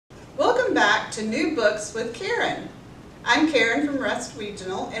Welcome back to New Books with Caren. I'm Caren from Rust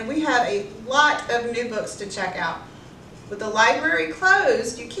Regional, and we have a lot of new books to check out. With the library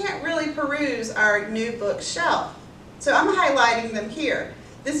closed, you can't really peruse our new book shelf, so I'm highlighting them here.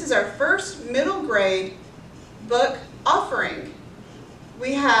 This is our first middle grade book offering.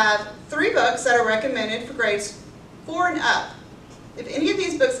 We have 3 books that are recommended for grades 4 and up. If any of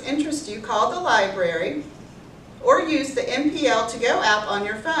these books interest you, call the library or use the MPL To Go app on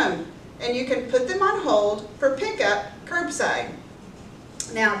your phone, and you can put them on hold for pickup curbside.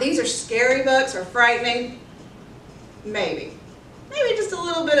 Now, these are scary books or frightening. Maybe just a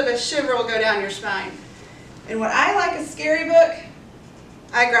little bit of a shiver will go down your spine. And when I like a scary book,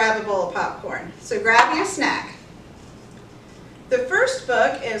 I grab a bowl of popcorn. So grab you a snack. The first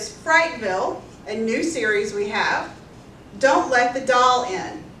book is Frightville, a new series we have. Don't Let the Doll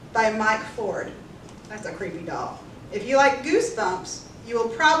In by Mike Ford. That's a creepy doll. If you like Goosebumps, you will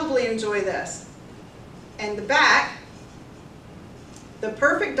probably enjoy this. And the back, the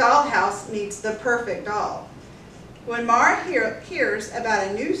perfect dollhouse needs the perfect doll. When Mara hears about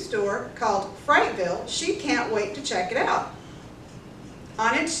a new store called Frightville, she can't wait to check it out.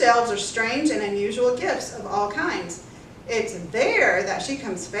 On its shelves are strange and unusual gifts of all kinds. It's there that she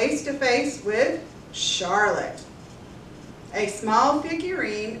comes face to face with Charlotte, a small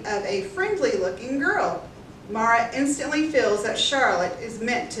figurine of a friendly-looking girl. Mara instantly feels that Charlotte is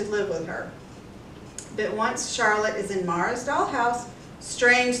meant to live with her. But once Charlotte is in Mara's dollhouse,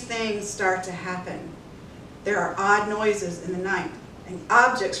 strange things start to happen. There are odd noises in the night, and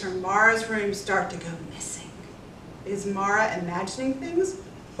objects from Mara's room start to go missing. Is Mara imagining things,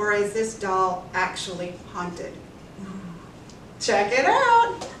 or is this doll actually haunted? Check it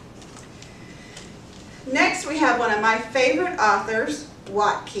out! Next, we have one of my favorite authors,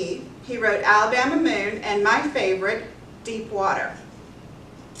 Watke. He wrote Alabama Moon and my favorite, Deep Water.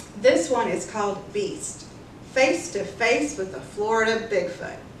 This one is called Beast, Face to Face with the Florida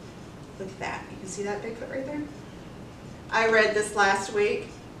Bigfoot. Look at that. You can see that Bigfoot right there? I read this last week.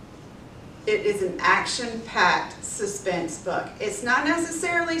 It is an action-packed suspense book. It's not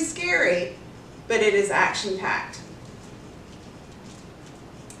necessarily scary, but it is action-packed.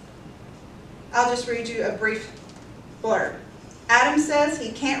 I'll just read you a brief blurb. Adam says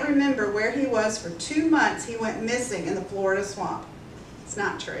he can't remember where he was for 2 months he went missing in the Florida swamp. It's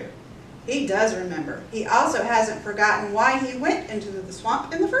not true. He does remember. He also hasn't forgotten why he went into the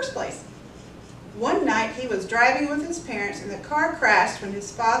swamp in the first place. One night he was driving with his parents and the car crashed when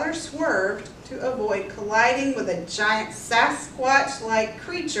his father swerved to avoid colliding with a giant Sasquatch-like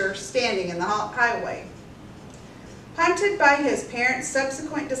creature standing in the highway. Hunted by his parents'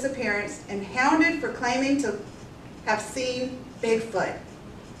 subsequent disappearance and hounded for claiming to have seen Bigfoot,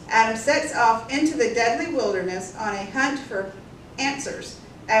 Adam sets off into the deadly wilderness on a hunt for answers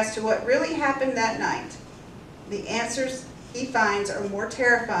as to what really happened that night. The answers he finds are more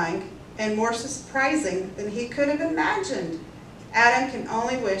terrifying and more surprising than he could have imagined. Adam can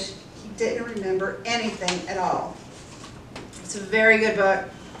only wish he didn't remember anything at all. It's a very good book.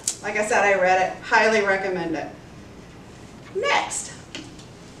 Like I said, I read it. Highly recommend it. Next,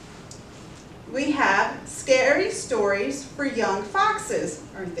 we have Scary Stories for Young Foxes.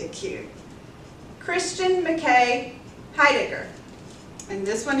 Aren't they cute? Christian McKay Heidegger. And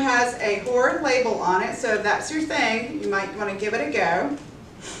this one has a horror label on it, so if that's your thing, you might want to give it a go.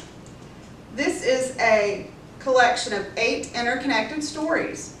 This is a collection of 8 interconnected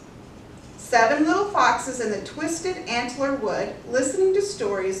stories. 7 little foxes in the twisted antler wood listening to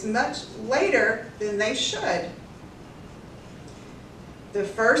stories much later than they should. The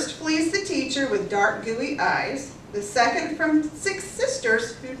first flees the teacher with dark, gooey eyes. The second from 6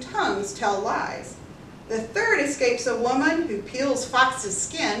 sisters whose tongues tell lies. The third escapes a woman who peels foxes'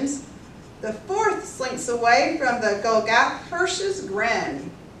 skins. The fourth slinks away from the Golgaphersh's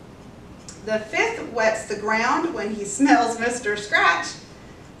grin. The fifth wets the ground when he smells Mr. Scratch.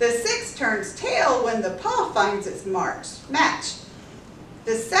 The sixth turns tail when the paw finds its match.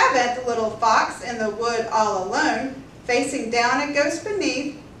 The seventh little fox in the wood all alone, facing down it goes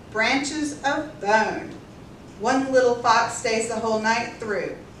beneath branches of bone. One little fox stays the whole night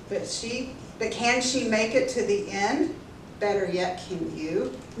through, but can she make it to the end? Better yet, can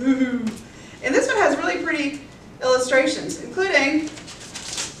you? And this one has really pretty illustrations, including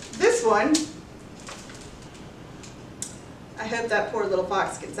this one. I hope that poor little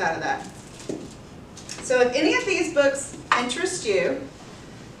fox gets out of that. So if any of these books interest you,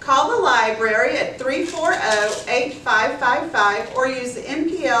 call the library at 340-8555 or use the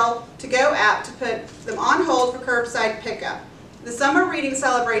MPL To Go app to put them on hold for curbside pickup. The summer reading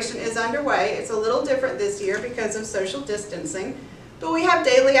celebration is underway. It's a little different this year because of social distancing, but we have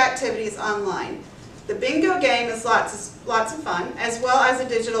daily activities online. The bingo game is lots of fun, as well as the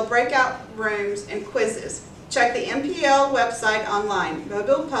digital breakout rooms and quizzes. Check the MPL website online,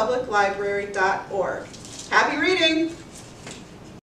 mobilepubliclibrary.org. Happy reading!